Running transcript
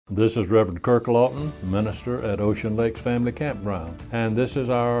This is Reverend Kirk Lawton, minister at Ocean Lakes Family Campground, and this is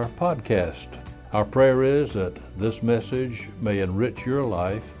our podcast. Our prayer is that this message may enrich your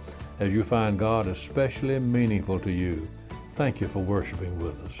life as you find God especially meaningful to you. Thank you for worshiping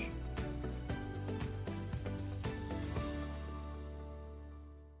with us.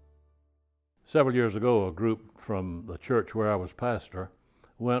 Several years ago, a group from the church where I was pastor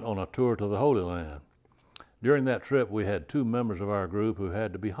went on a tour to the Holy Land. During that trip, we had two members of our group who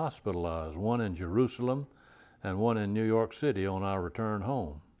had to be hospitalized, one in Jerusalem and one in New York City on our return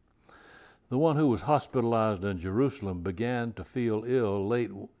home. The one who was hospitalized in Jerusalem began to feel ill late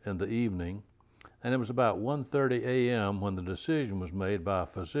in the evening, and it was about 1:30 a.m. when the decision was made by a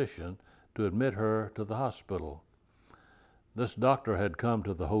physician to admit her to the hospital. This doctor had come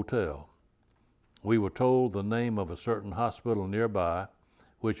to the hotel. We were told the name of a certain hospital nearby,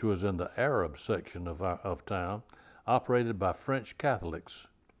 which was in the Arab section of town, operated by French Catholics.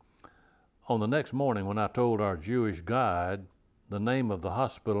 On the next morning, when I told our Jewish guide the name of the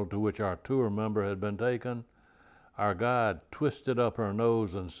hospital to which our tour member had been taken, our guide twisted up her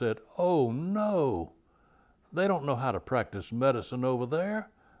nose and said, "Oh no, they don't know how to practice medicine over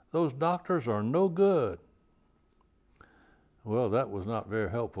there. Those doctors are no good." Well, that was not very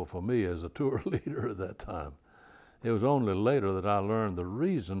helpful for me as a tour leader at that time. It was only later that I learned the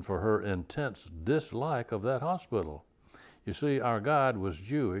reason for her intense dislike of that hospital. You see, our guide was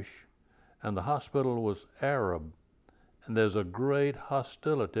Jewish and the hospital was Arab, and there's a great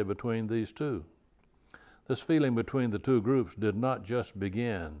hostility between these two. This feeling between the two groups did not just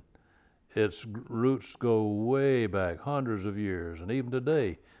begin. Its roots go way back, hundreds of years, and even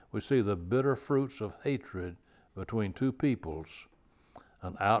today we see the bitter fruits of hatred between two peoples,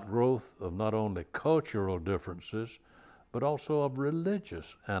 an outgrowth of not only cultural differences, but also of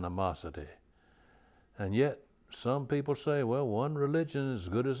religious animosity. And yet, some people say, well, one religion is as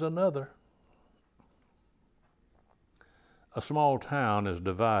good as another. A small town is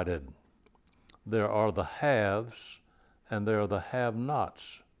divided. There are the haves and there are the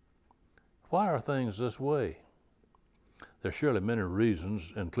have-nots. Why are things this way? There are surely many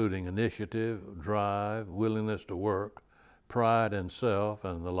reasons, including initiative, drive, willingness to work, pride in self,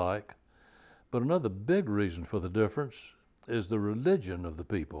 and the like. But another big reason for the difference is the religion of the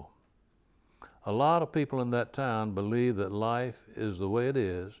people. A lot of people in that town believe that life is the way it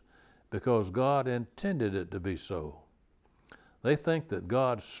is because God intended it to be so. They think that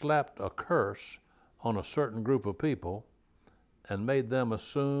God slapped a curse on a certain group of people and made them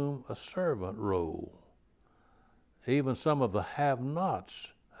assume a servant role. Even some of the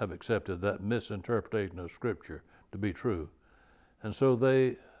have-nots have accepted that misinterpretation of Scripture to be true. And so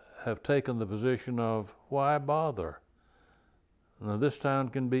they have taken the position of, why bother? Now, this town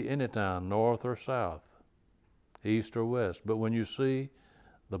can be any town, north or south, east or west. But when you see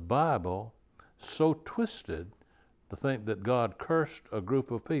the Bible so twisted to think that God cursed a group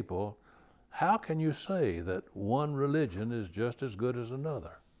of people, how can you say that one religion is just as good as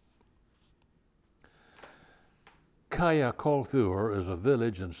another? Kaya Kolthur is a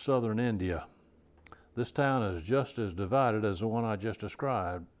village in southern India. This town is just as divided as the one I just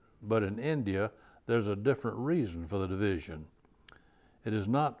described, but in India, there's a different reason for the division. It is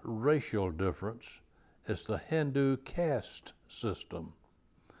not racial difference, it's the Hindu caste system.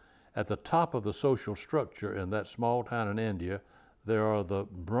 At the top of the social structure in that small town in India, there are the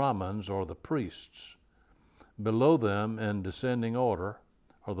Brahmins or the priests. Below them, in descending order,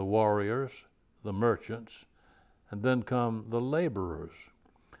 are the warriors, the merchants, and then come the laborers.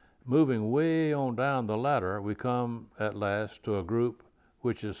 Moving way on down the ladder, we come at last to a group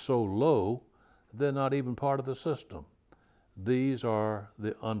which is so low they're not even part of the system. These are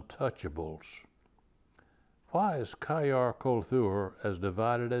the untouchables. Why is Kayar Kolthur as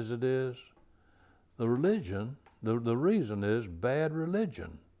divided as it is? The reason is bad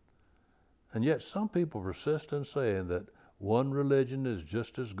religion. And yet some people persist in saying that one religion is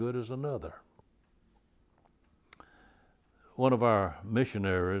just as good as another. One of our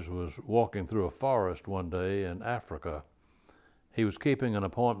missionaries was walking through a forest one day in Africa. He was keeping an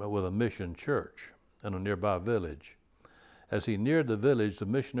appointment with a mission church in a nearby village. As he neared the village, the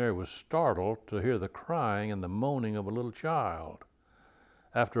missionary was startled to hear the crying and the moaning of a little child.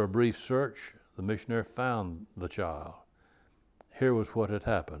 After a brief search, the missionary found the child. Here was what had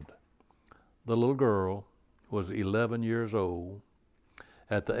happened. The little girl was 11 years old.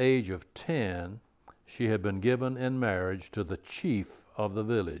 At the age of 10, she had been given in marriage to the chief of the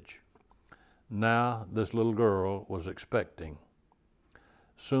village. Now this little girl was expecting.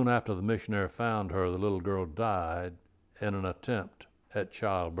 Soon after the missionary found her, the little girl died in an attempt at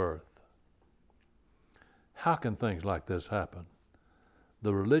childbirth. How can things like this happen?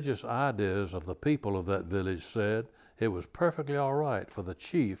 The religious ideas of the people of that village said it was perfectly all right for the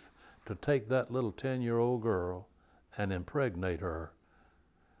chief to take that little 10-year-old girl and impregnate her.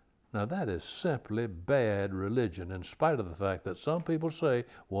 Now that is simply bad religion, in spite of the fact that some people say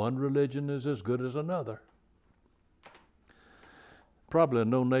one religion is as good as another. Probably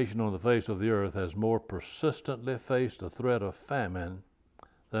no nation on the face of the earth has more persistently faced the threat of famine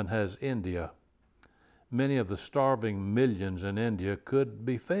than has India. Many of the starving millions in India could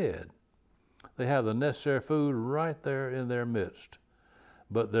be fed. They have the necessary food right there in their midst.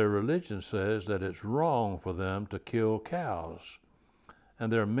 But their religion says that it's wrong for them to kill cows.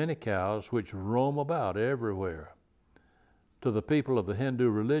 And there are many cows which roam about everywhere. To the people of the Hindu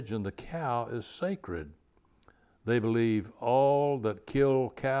religion, the cow is sacred. They believe all that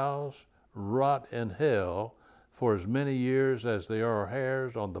kill cows rot in hell for as many years as there are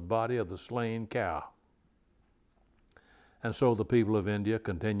hairs on the body of the slain cow. And so the people of India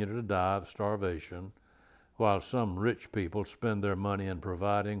continue to die of starvation, while some rich people spend their money in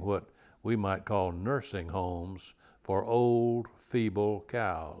providing what we might call nursing homes for old, feeble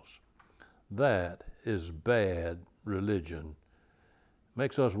cows. That is bad religion.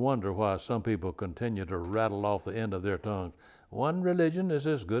 Makes us wonder why some people continue to rattle off the end of their tongues. One religion is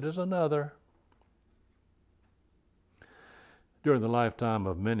as good as another. During the lifetime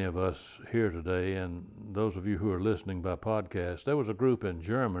of many of us here today, and those of you who are listening by podcast, there was a group in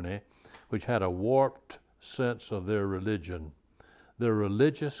Germany which had a warped sense of their religion. Their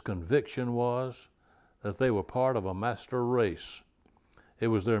religious conviction was that they were part of a master race. It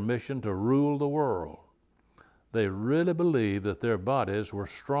was their mission to rule the world. They really believed that their bodies were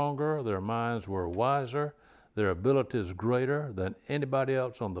stronger, their minds were wiser, their abilities greater than anybody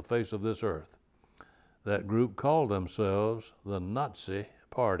else on the face of this earth. That group called themselves the Nazi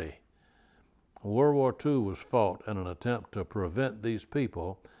Party. World War II was fought in an attempt to prevent these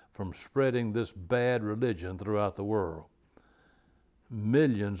people from spreading this bad religion throughout the world.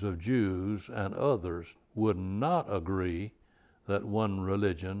 Millions of Jews and others would not agree that one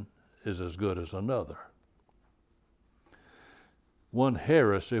religion is as good as another. One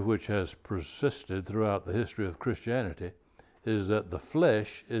heresy which has persisted throughout the history of Christianity is that the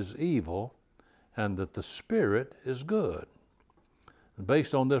flesh is evil and that the spirit is good. And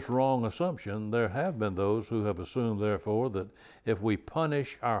based on this wrong assumption, there have been those who have assumed, therefore, that if we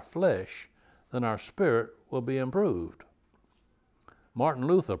punish our flesh, then our spirit will be improved. Martin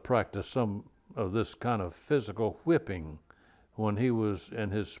Luther practiced some of this kind of physical whipping when he was in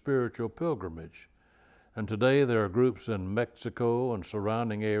his spiritual pilgrimage. And today there are groups in Mexico and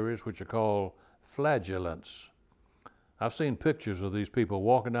surrounding areas which are called flagellants. I've seen pictures of these people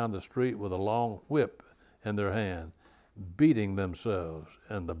walking down the street with a long whip in their hand, beating themselves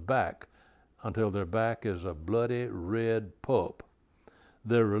in the back until their back is a bloody red pulp.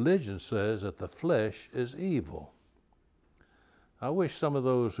 Their religion says that the flesh is evil. I wish some of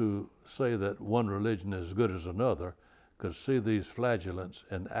those who say that one religion is as good as another could see these flagellants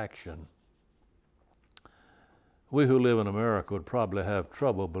in action. We who live in America would probably have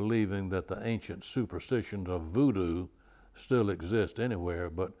trouble believing that the ancient superstitions of voodoo still exist anywhere,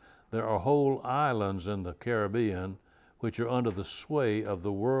 but there are whole islands in the Caribbean which are under the sway of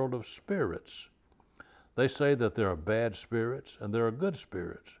the world of spirits. They say that there are bad spirits and there are good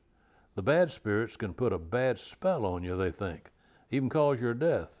spirits. The bad spirits can put a bad spell on you, they think, even cause your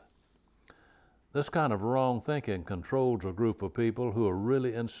death. This kind of wrong thinking controls a group of people who are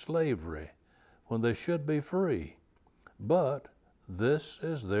really in slavery when they should be free. But this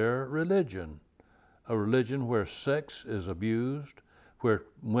is their religion, a religion where sex is abused, where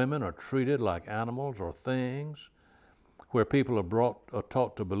women are treated like animals or things, where people are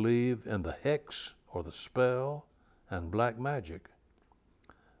taught to believe in the hex or the spell and black magic.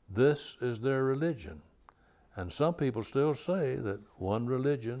 This is their religion. And some people still say that one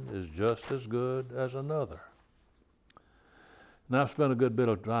religion is just as good as another. Now, I've spent a good bit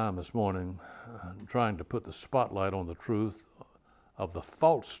of time this morning trying to put the spotlight on the truth of the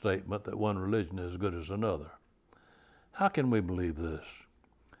false statement that one religion is as good as another. How can we believe this?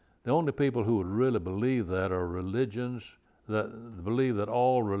 The only people who would really believe that are religions that believe that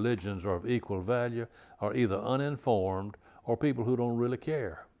all religions are of equal value are either uninformed or people who don't really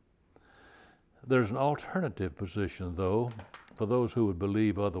care. There's an alternative position, though, for those who would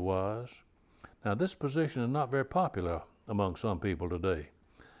believe otherwise. Now, this position is not very popular among some people today,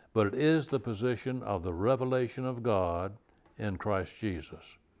 but it is the position of the revelation of God in Christ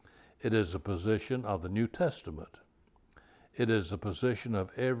Jesus. It is the position of the New Testament. It is the position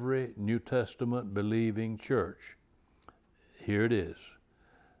of every New Testament believing church. Here it is.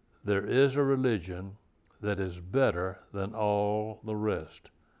 There is a religion that is better than all the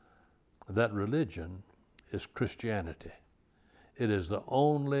rest. That religion is Christianity. It is the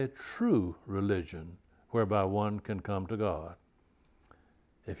only true religion whereby one can come to God.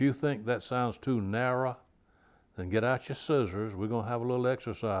 If you think that sounds too narrow, then get out your scissors. We're going to have a little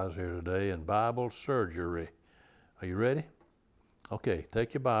exercise here today in Bible surgery. Are you ready? Okay,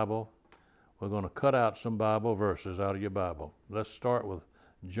 take your Bible. We're going to cut out some Bible verses out of your Bible. Let's start with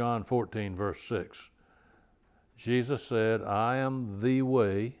John 14, verse 6. Jesus said, I am the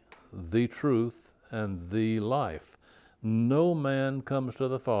way, the truth, and the life. No man comes to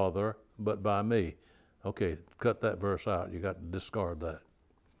the Father but by me. Okay, cut that verse out. You got to discard that.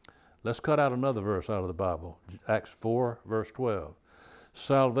 Let's cut out another verse out of the Bible. Acts 4, verse 12.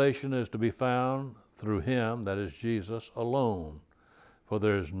 Salvation is to be found through him, that is Jesus, alone. For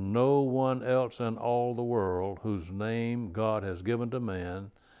there is no one else in all the world whose name God has given to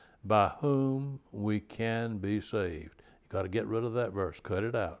man by whom we can be saved. You got to get rid of that verse. Cut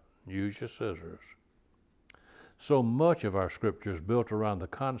it out. Use your scissors. So much of our scripture is built around the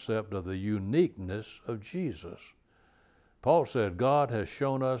concept of the uniqueness of Jesus. Paul said, God has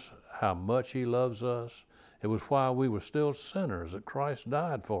shown us how much he loves us. It was while we were still sinners that Christ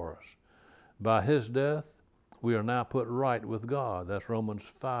died for us. By his death, we are now put right with God. That's Romans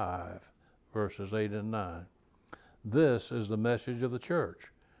 5, verses 8 and 9. This is the message of the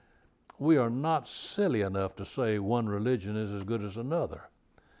church. We are not silly enough to say one religion is as good as another.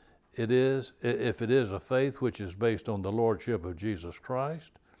 If it is a faith which is based on the lordship of Jesus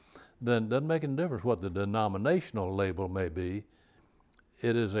Christ, then it doesn't make any difference what the denominational label may be.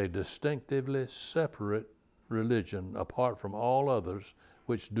 It is a distinctively separate religion apart from all others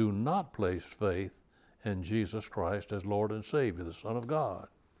which do not place faith in Jesus Christ as Lord and Savior, the Son of God.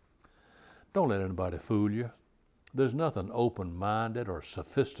 Don't let anybody fool you. There's nothing open-minded or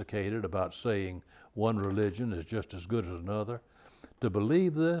sophisticated about saying one religion is just as good as another. To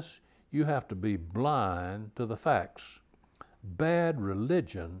believe this, you have to be blind to the facts. Bad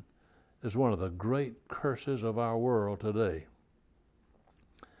religion is one of the great curses of our world today.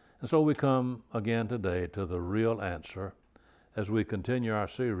 And so we come again today to the real answer as we continue our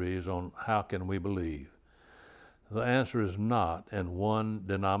series on how can we believe. The answer is not in one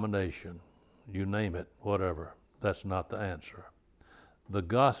denomination. You name it, whatever. That's not the answer. The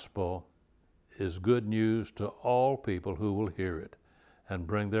gospel is good news to all people who will hear it and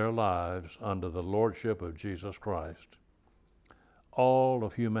bring their lives under the lordship of Jesus Christ. All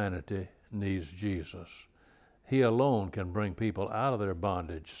of humanity needs Jesus. He alone can bring people out of their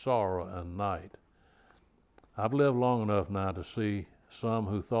bondage, sorrow, and night. I've lived long enough now to see some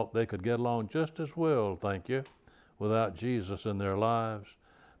who thought they could get along just as well, thank you, without Jesus in their lives,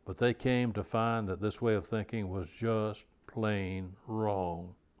 but they came to find that this way of thinking was just plain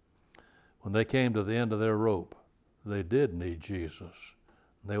wrong. When they came to the end of their rope, they did need Jesus.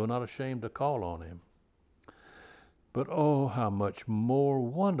 They were not ashamed to call on him. But oh, how much more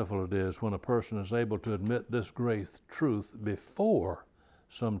wonderful it is when a person is able to admit this great truth before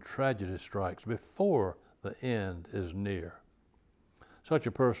some tragedy strikes, before the end is near. Such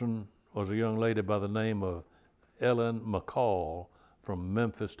a person was a young lady by the name of Ellen McCall from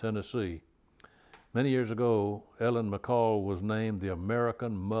Memphis, Tennessee. Many years ago, Ellen McCall was named the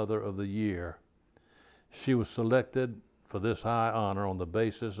American Mother of the Year. She was selected for this high honor on the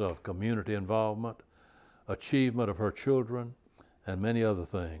basis of community involvement, achievement of her children, and many other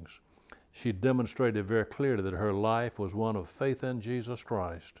things. She demonstrated very clearly that her life was one of faith in Jesus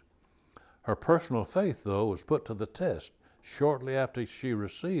Christ. Her personal faith, though, was put to the test shortly after she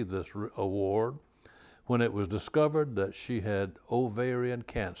received this award, when it was discovered that she had ovarian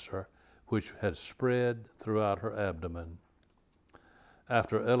cancer, which had spread throughout her abdomen.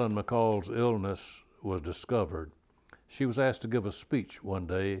 After Ellen McCall's illness was discovered, she was asked to give a speech one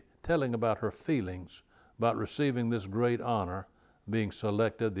day telling about her feelings about receiving this great honor, being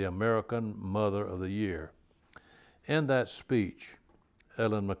selected the American Mother of the Year. In that speech,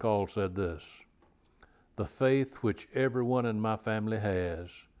 Ellen McCall said this: "The faith which everyone in my family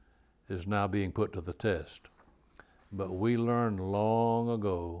has is now being put to the test. But we learned long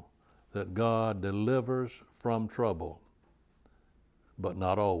ago that God delivers from trouble, but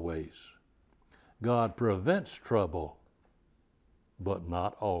not always. God prevents trouble, but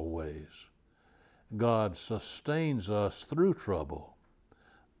not always. God sustains us through trouble,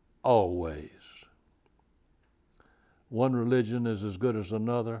 always." One religion is as good as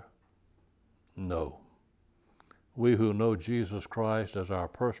another? No. We who know Jesus Christ as our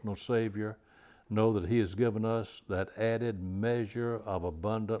personal Savior know that he has given us that added measure of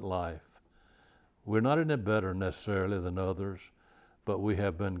abundant life. We're not any better necessarily than others, but we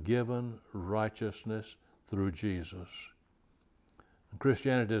have been given righteousness through Jesus. And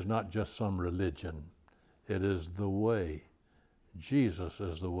Christianity is not just some religion. It is the way. Jesus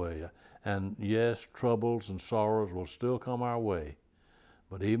is the way. And yes, troubles and sorrows will still come our way.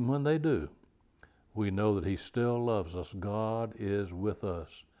 But even when they do, we know that he still loves us. God is with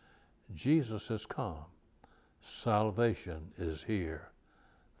us. Jesus has come. Salvation is here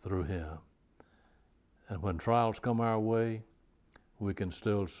through him. And when trials come our way, we can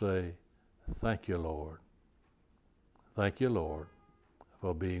still say, thank you, Lord. Thank you, Lord,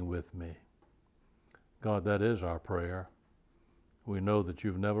 for being with me. God, that is our prayer. We know that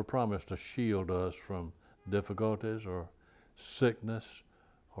you've never promised to shield us from difficulties or sickness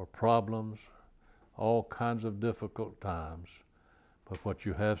or problems, all kinds of difficult times. But what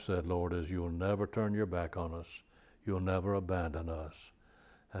you have said, Lord, is you'll never turn your back on us. You'll never abandon us.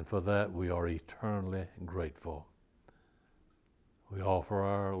 And for that, we are eternally grateful. We offer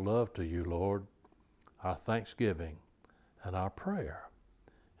our love to you, Lord, our thanksgiving and our prayer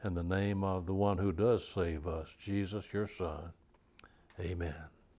in the name of the one who does save us, Jesus, your Son. Amen.